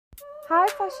Hi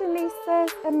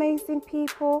fashionistas, amazing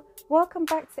people, welcome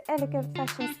back to Elegant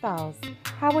Fashion Styles.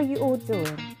 How are you all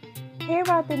doing? Here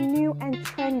are the new and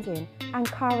trending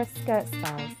Ankara skirt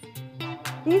styles.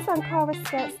 These Ankara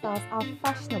skirt styles are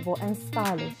fashionable and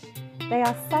stylish. They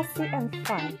are sassy and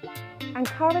fun.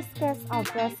 Ankara skirts are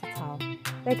versatile.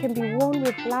 They can be worn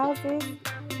with blouses,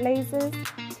 blazers,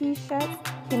 t-shirts,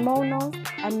 kimonos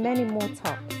and many more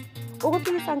tops. All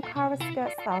these Ankara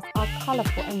skirt styles are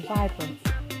colourful and vibrant.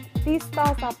 These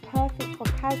styles are perfect for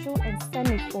casual and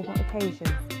semi-formal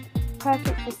occasions,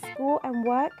 perfect for school and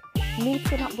work,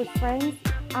 meeting up with friends,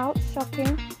 out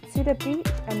shopping, to the beach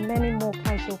and many more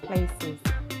casual places.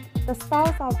 The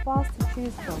styles are vast to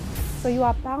choose from, so you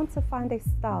are bound to find a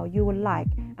style you will like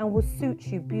and will suit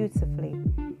you beautifully.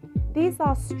 These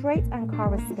are straight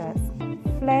Ankara skirts,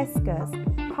 flare skirts,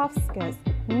 puff skirts,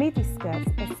 midi skirts,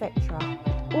 etc.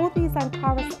 All these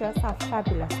Ankara skirts are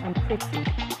fabulous and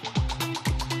pretty.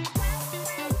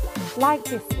 Like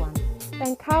this one,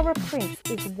 the Ankara print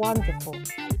is wonderful.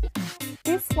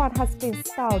 This one has been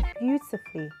styled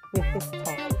beautifully with this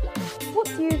top. What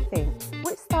do you think?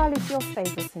 Which style is your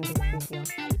favourite in this video?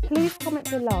 Please comment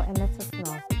below and let us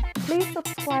know. Please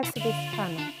subscribe to this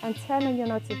channel and turn on your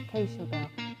notification bell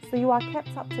so you are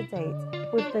kept up to date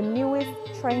with the newest,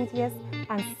 trendiest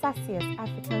and sassiest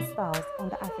African styles on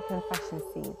the African fashion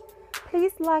scene.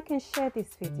 Please like and share this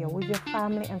video with your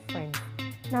family and friends.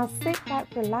 Now sit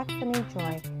back, relax and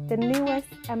enjoy the newest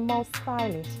and most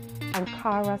stylish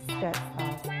Ankara skirt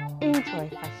styles. Enjoy,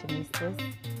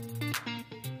 fashionistas!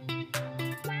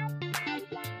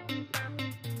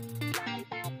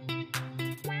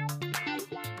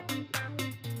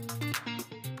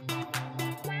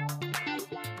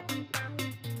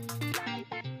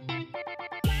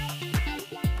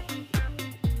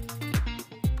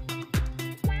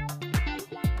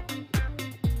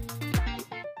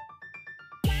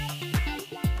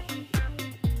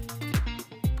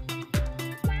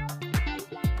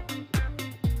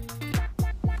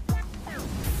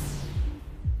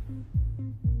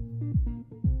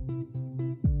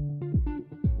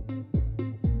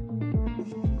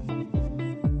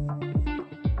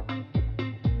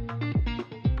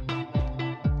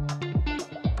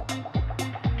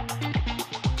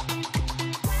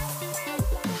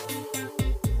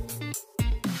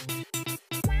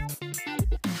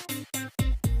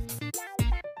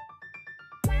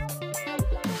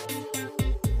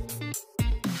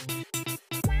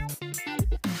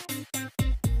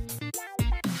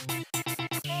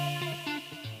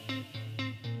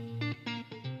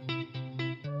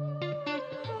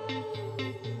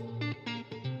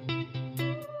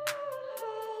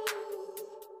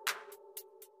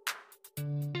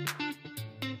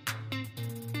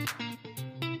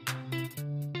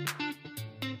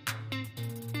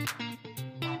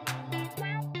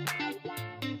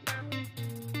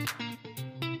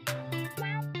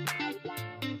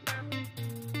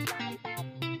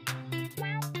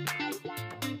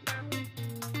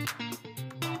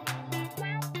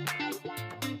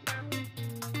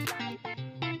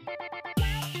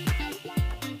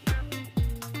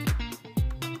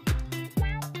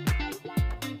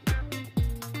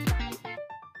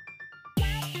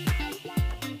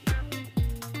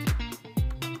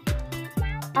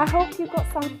 I hope you got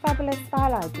some fabulous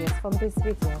style ideas from this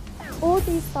video. All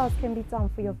these styles can be done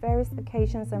for your various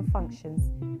occasions and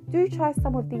functions. Do try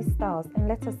some of these styles and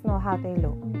let us know how they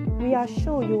look. We are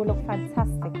sure you will look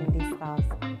fantastic in these styles.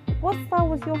 What style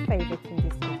was your favourite in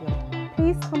this video?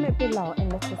 Please comment below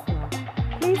and let us know.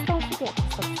 Please don't forget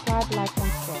to subscribe, like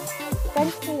and share.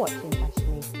 Thanks for watching,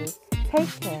 fashionistas.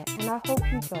 Take care and I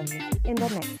hope you join me in the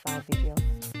next style video.